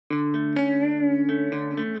And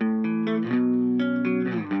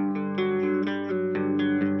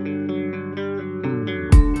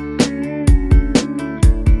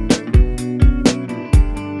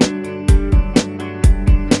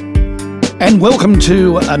welcome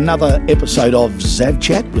to another episode of Zav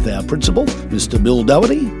Chat with our principal, Mr. Bill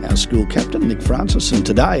Doherty, our school captain, Nick Francis, and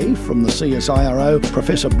today from the CSIRO,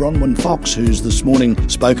 Professor Bronwyn Fox, who's this morning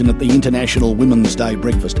spoken at the International Women's Day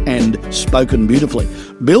breakfast and spoken beautifully.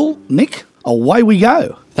 Bill, Nick, away we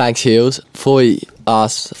go. Thanks, Heels. Before we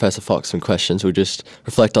ask Professor Fox some questions, we'll just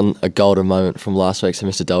reflect on a golden moment from last week. So,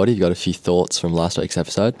 Mr. Doherty, you've got a few thoughts from last week's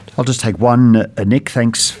episode? I'll just take one, Nick.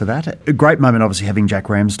 Thanks for that. A great moment, obviously, having Jack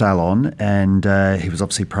Ramsdale on, and he was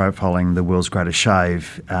obviously profiling the world's greatest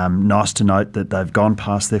shave. Nice to note that they've gone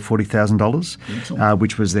past their $40,000,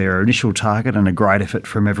 which was their initial target, and a great effort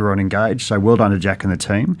from everyone engaged. So well done to Jack and the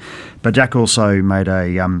team. But Jack also made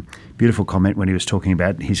a beautiful comment when he was talking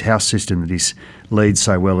about his house system that he leads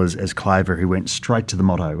so well as Claver, who went straight to the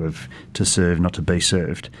motto of to serve, not to be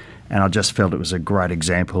served. And I just felt it was a great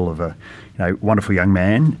example of a wonderful young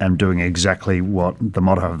man doing exactly what the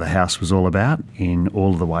motto of the house was all about in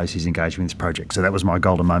all of the ways he's engaged with this project. So that was my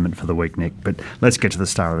golden moment for the week, Nick. But let's get to the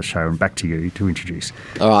star of the show and back to you to introduce.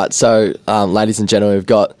 All right, so ladies and gentlemen, we've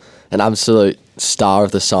got an absolute star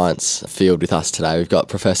of the science field with us today. We've got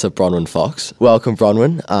Professor Bronwyn Fox. Welcome,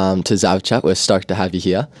 Bronwyn, to Zav Chat. We're stoked to have you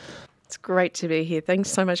here. It's great to be here. Thanks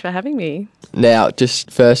so much for having me. Now,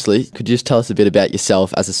 just firstly, could you just tell us a bit about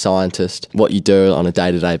yourself as a scientist, what you do on a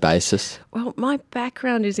day-to-day basis? Well, my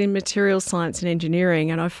background is in materials science and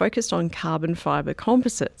engineering, and I focused on carbon fibre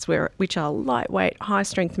composites, which are lightweight,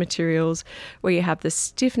 high-strength materials where you have the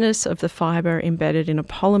stiffness of the fibre embedded in a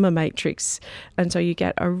polymer matrix, and so you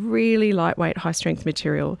get a really lightweight, high-strength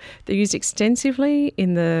material. They're used extensively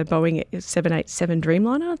in the Boeing 787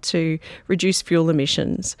 Dreamliner to reduce fuel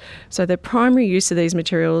emissions. So the primary use of these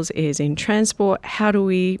materials is in transport. How do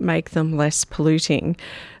we make them less polluting?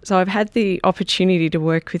 So I've had the opportunity to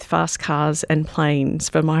work with fast cars and planes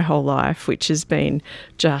for my whole life, which has been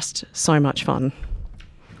just so much fun.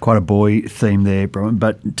 Quite a boy theme there, Bronwyn,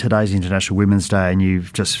 but today's International Women's Day and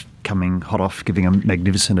you've just coming hot off giving a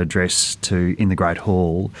magnificent address in the Great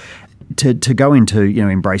Hall. To go into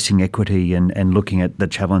embracing equity and looking at the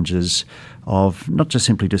challenges of not just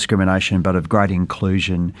simply discrimination but of great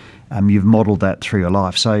inclusion, you've modelled that through your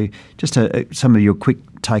life. So just some of your quick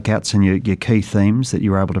takeouts and your key themes that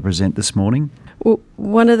you were able to present this morning. Well,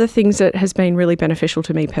 one of the things that has been really beneficial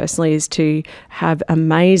to me personally is to have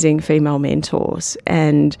amazing female mentors.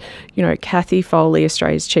 And, Cathy Foley,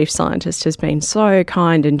 Australia's chief scientist, has been so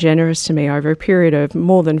kind and generous to me over a period of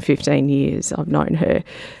more than 15 years I've known her.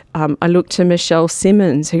 I look to Michelle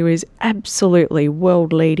Simmons, who is absolutely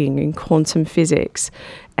world-leading in quantum physics.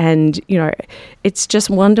 And, it's just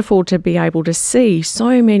wonderful to be able to see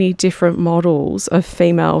so many different models of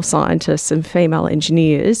female scientists and female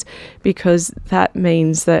engineers, because that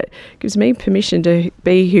means that it gives me permission to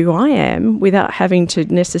be who I am without having to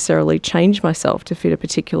necessarily change myself to fit a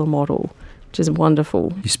particular model, which is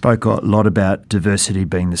wonderful. You spoke a lot about diversity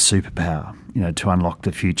being the superpower, to unlock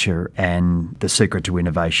the future, and the secret to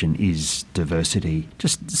innovation is diversity.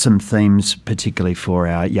 Just some themes, particularly for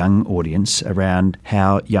our young audience, around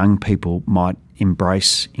how young people might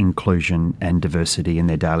embrace inclusion and diversity in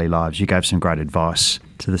their daily lives. You gave some great advice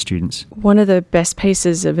to the students. One of the best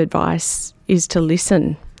pieces of advice is to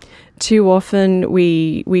listen. Too often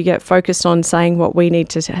we get focused on saying what we need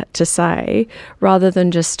to say rather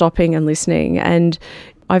than just stopping and listening. And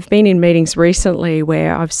I've been in meetings recently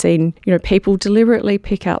where I've seen, people deliberately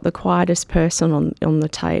pick out the quietest person on the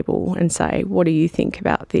table and say, what do you think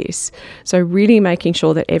about this? So really making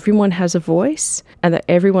sure that everyone has a voice and that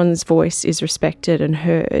everyone's voice is respected and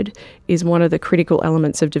heard is one of the critical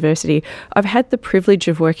elements of diversity. I've had the privilege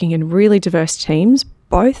of working in really diverse teams,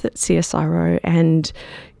 both at CSIRO and,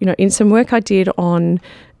 in some work I did on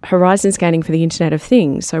horizon scanning for the Internet of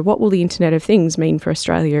Things. So what will the Internet of Things mean for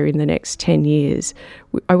Australia in the next 10 years?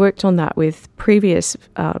 I worked on that with previous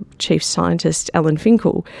chief scientist Alan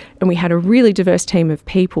Finkel, and we had a really diverse team of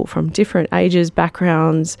people from different ages,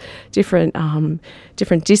 backgrounds, different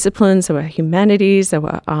disciplines. There were humanities, there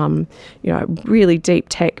were really deep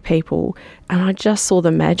tech people, and I just saw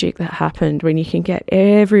the magic that happened when you can get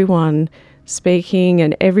everyone speaking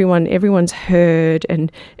and everyone's heard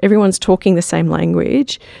and everyone's talking the same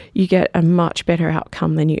language. You get a much better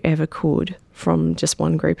outcome than you ever could from just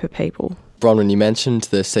one group of people. Bronwyn, you mentioned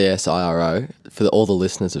the CSIRO. for all the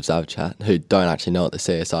listeners of ZavChat who don't actually know what the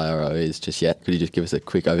CSIRO is just yet, could you just give us a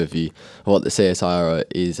quick overview of what the CSIRO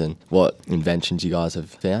is and what inventions you guys have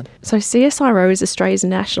found? So CSIRO is Australia's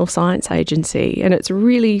national science agency, and it's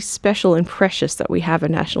really special and precious that we have a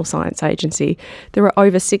national science agency. There are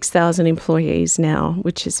over 6,000 employees now,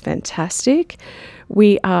 which is fantastic.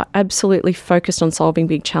 We are absolutely focused on solving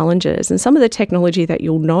big challenges, and some of the technology that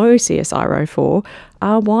you'll know CSIRO for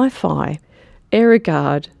are Wi-Fi,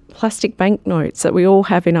 AeroGuard, plastic banknotes that we all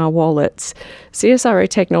have in our wallets. CSIRO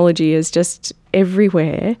technology is just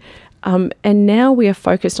everywhere. And now we are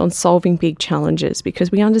focused on solving big challenges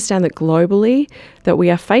because we understand that globally that we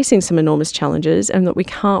are facing some enormous challenges and that we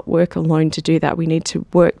can't work alone to do that. We need to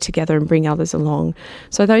work together and bring others along.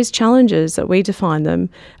 So those challenges that we define them,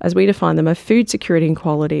 as we define them, are food security and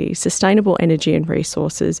quality, sustainable energy and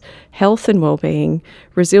resources, health and well-being,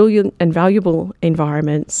 resilient and valuable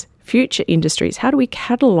environments, future industries. How do we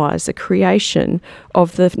catalyse the creation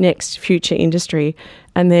of the next future industry,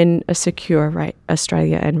 and then a secure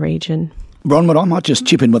Australia and region? Bronwyn, I might just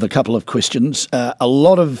chip in with a couple of questions. A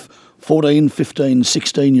lot of 14, 15,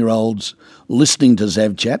 16-year-olds listening to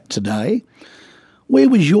ZavChat today. Where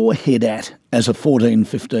was your head at as a 14,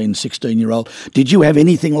 15, 16-year-old? Did you have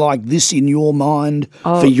anything like this in your mind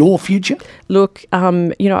for your future? Look,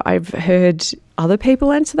 I've heard other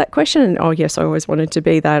people answer that question. And, oh, yes, I always wanted to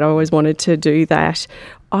be that. I always wanted to do that.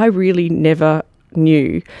 I really never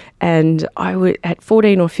knew. And at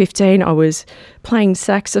 14 or 15, I was playing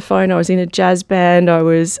saxophone. I was in a jazz band. I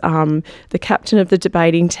was the captain of the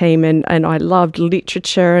debating team, and I loved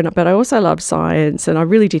literature, but I also loved science, and I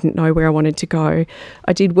really didn't know where I wanted to go.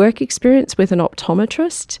 I did work experience with an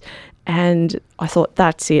optometrist, and I thought,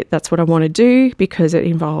 that's it. That's what I want to do because it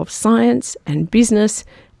involves science and business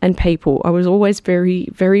and people. I was always very,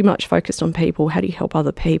 very much focused on people. How do you help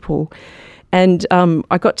other people? And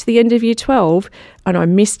I got to the end of year 12 and I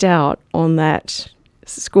missed out on that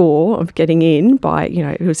score of getting in by,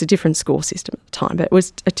 it was a different score system at the time, but it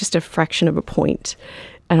was just a fraction of a point.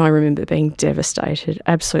 And I remember being devastated,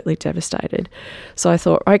 absolutely devastated. So I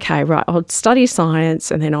thought, okay, right, I'll study science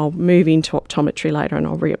and then I'll move into optometry later and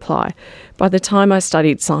I'll reapply. By the time I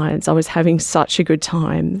studied science, I was having such a good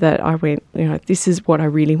time that I went, this is what I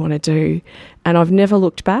really want to do. And I've never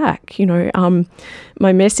looked back.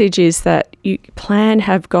 My message is that you plan,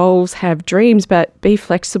 have goals, have dreams, but be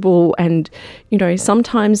flexible. And,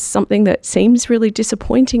 sometimes something that seems really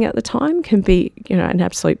disappointing at the time can be, an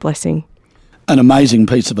absolute blessing. An amazing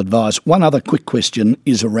piece of advice. One other quick question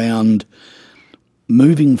is around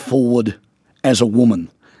moving forward as a woman.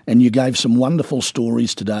 And you gave some wonderful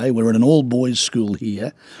stories today. We're at an all-boys school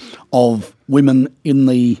here of women in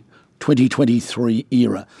the 2023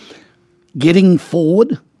 era. Getting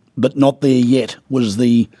forward, but not there yet, was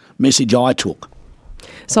the message I took.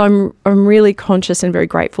 So I'm really conscious and very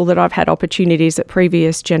grateful that I've had opportunities that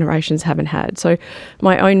previous generations haven't had. So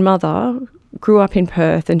my own mother grew up in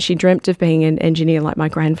Perth and she dreamt of being an engineer like my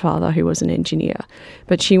grandfather, who was an engineer.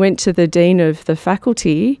 But she went to the dean of the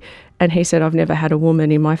faculty and he said, I've never had a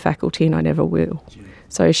woman in my faculty and I never will.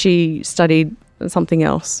 So she studied something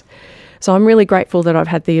else. So I'm really grateful that I've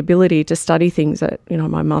had the ability to study things that,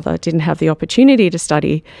 my mother didn't have the opportunity to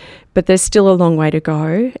study, but there's still a long way to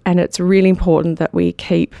go. And it's really important that we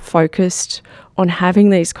keep focused on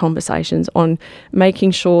having these conversations, on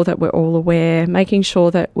making sure that we're all aware, making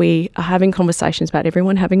sure that we are having conversations about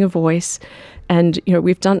everyone having a voice. And,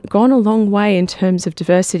 we've gone a long way in terms of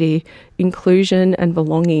diversity. Inclusion and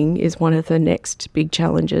belonging is one of the next big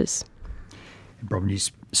challenges. Bronwyn, you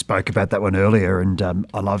spoke about that one earlier, and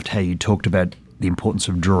I loved how you talked about the importance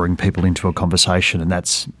of drawing people into a conversation, and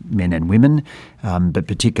that's men and women, but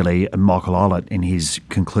particularly Michael Eilert in his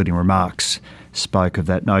concluding remarks spoke of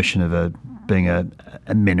that notion of being a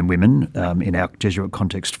men and women in our Jesuit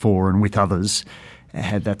context for and with others.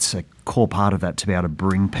 That's a core part of that, to be able to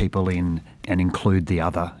bring people in and include the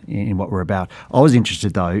other in what we're about. I was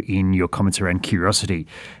interested, though, in your comments around curiosity.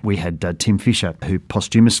 We had Tim Fisher, who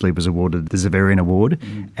posthumously was awarded the Zaverian Award,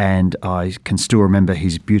 and I can still remember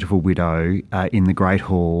his beautiful widow in the Great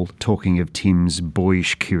Hall talking of Tim's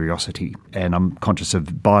boyish curiosity. And I'm conscious of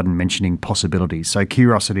Biden mentioning possibilities. So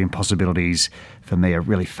curiosity and possibilities, for me, are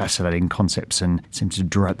really fascinating concepts and seem to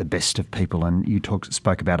draw out the best of people. And you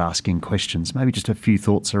spoke about asking questions. Maybe just a few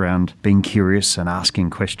thoughts around being curious and asking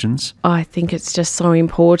questions. I think it's just so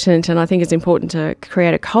important, and I think it's important to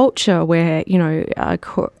create a culture where,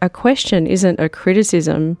 a question isn't a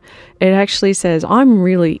criticism. It actually says, I'm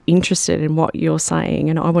really interested in what you're saying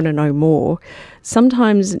and I want to know more.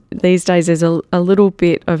 Sometimes these days there's a little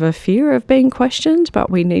bit of a fear of being questioned, but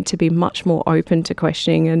we need to be much more open to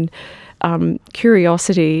questioning. And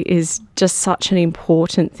curiosity is just such an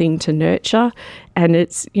important thing to nurture, and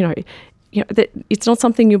it's that it's not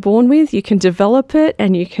something you're born with. You can develop it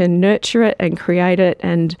and you can nurture it and create it,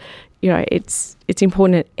 and it's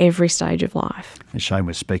important at every stage of life. And Shane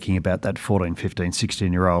was speaking about that 14, 15,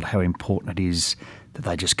 16-year-old, how important it is that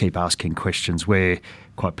they just keep asking questions. We're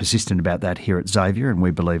quite persistent about that here at Xavier, and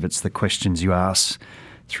we believe it's the questions you ask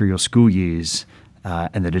through your school years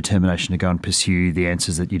and the determination to go and pursue the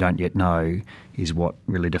answers that you don't yet know is what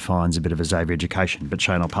really defines a bit of a Xavier education. But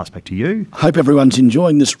Shane, I'll pass back to you. Hope everyone's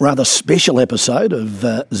enjoying this rather special episode of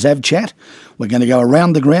Zav Chat. We're going to go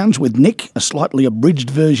around the grounds with Nick, a slightly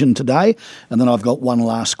abridged version today, and then I've got one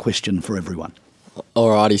last question for everyone.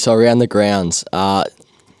 Alrighty, so around the grounds,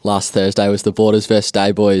 last Thursday was the Borders vs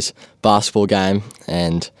Day Boys basketball game,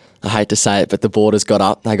 and I hate to say it, but the Borders got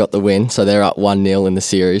up. They got the win, so they're up 1-0 in the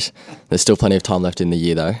series. There's still plenty of time left in the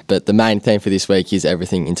year, though. But the main theme for this week is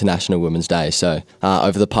everything International Women's Day. So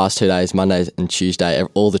over the past 2 days, Monday and Tuesday,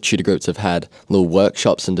 all the tutor groups have had little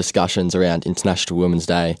workshops and discussions around International Women's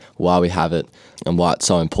Day, why we have it and why it's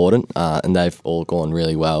so important, and they've all gone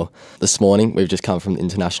really well. This morning, we've just come from the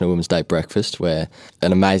International Women's Day breakfast, where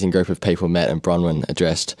an amazing group of people met and Bronwyn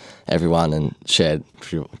addressed everyone and shared,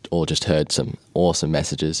 or just heard some awesome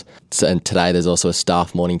messages. So, and today there's also a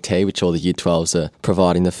staff morning tea, which all the Year 12s are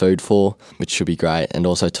providing the food for, which should be great. And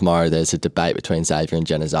also tomorrow there's a debate between Xavier and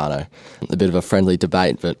Genazzano. A bit of a friendly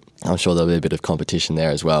debate, but I'm sure there'll be a bit of competition there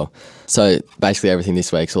as well. So basically everything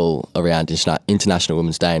this week's all around International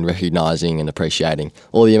Women's Day and recognising and appreciating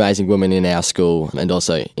all the amazing women in our school and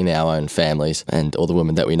also in our own families and all the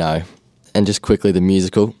women that we know. And just quickly, the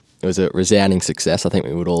musical. It was a resounding success, I think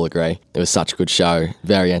we would all agree. It was such a good show,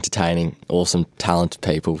 very entertaining, awesome, talented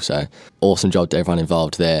people, so awesome job to everyone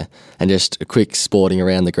involved there. And just a quick sporting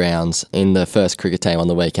around the grounds. In the first cricket team on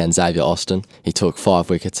the weekend, Xavier Austin, he took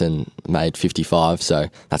 5 wickets and made 55, so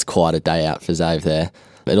that's quite a day out for Xavier there.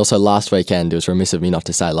 And also last weekend, it was remiss of me not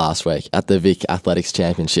to say last week, at the Vic Athletics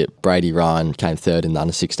Championship, Brady Ryan came third in the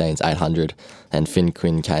under-16s 800 and Finn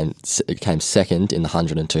Quinn came second in the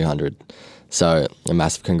 100 and 200. So a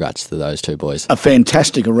massive congrats to those two boys. A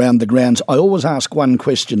fantastic around the grounds. I always ask one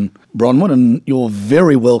question, Bronwyn, and you're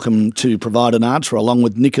very welcome to provide an answer along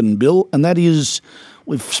with Nick and Bill, and that is,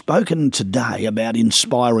 we've spoken today about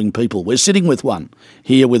inspiring people. We're sitting with one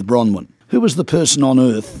here with Bronwyn. Who is the person on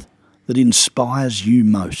earth that inspires you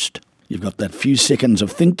most? You've got that few seconds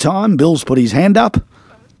of think time. Bill's put his hand up.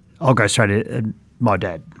 I'll go straight to my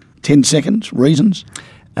dad. 10 seconds, reasons?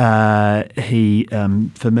 He,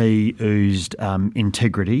 for me, oozed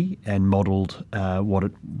integrity and modelled what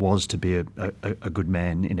it was to be a good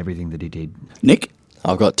man in everything that he did. Nick?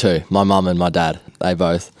 I've got two, my mum and my dad. They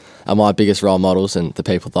both are my biggest role models and the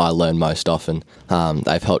people that I learn most often.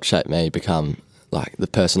 They've helped shape me become like the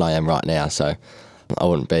person I am right now, so I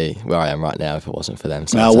wouldn't be where I am right now if it wasn't for them.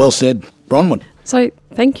 So well said. Bronwyn? So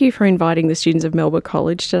thank you for inviting the students of Melba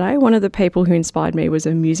College today. One of the people who inspired me was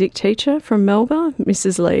a music teacher from Melba,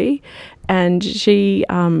 Mrs. Lee, and she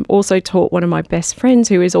also taught one of my best friends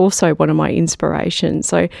who is also one of my inspirations.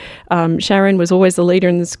 So Sharon was always the leader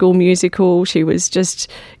in the school musical. She was just,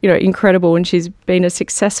 incredible, and she's been a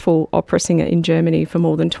successful opera singer in Germany for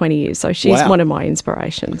more than 20 years. So she's one of my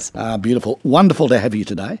inspirations. Beautiful. Wonderful to have you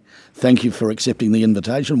today. Thank you for accepting the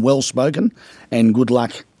invitation. Well spoken, and good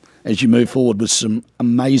luck as you move forward with some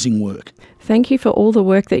amazing work. Thank you for all the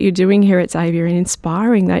work that you're doing here at Xavier and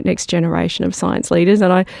inspiring that next generation of science leaders.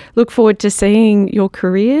 And I look forward to seeing your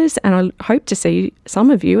careers, and I hope to see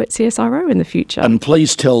some of you at CSIRO in the future. And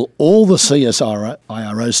please tell all the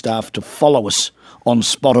CSIRO staff to follow us on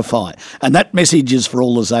Spotify. And that message is for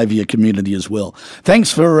all the Xavier community as well.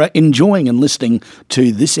 Thanks for enjoying and listening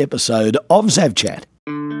to this episode of Xav Chat.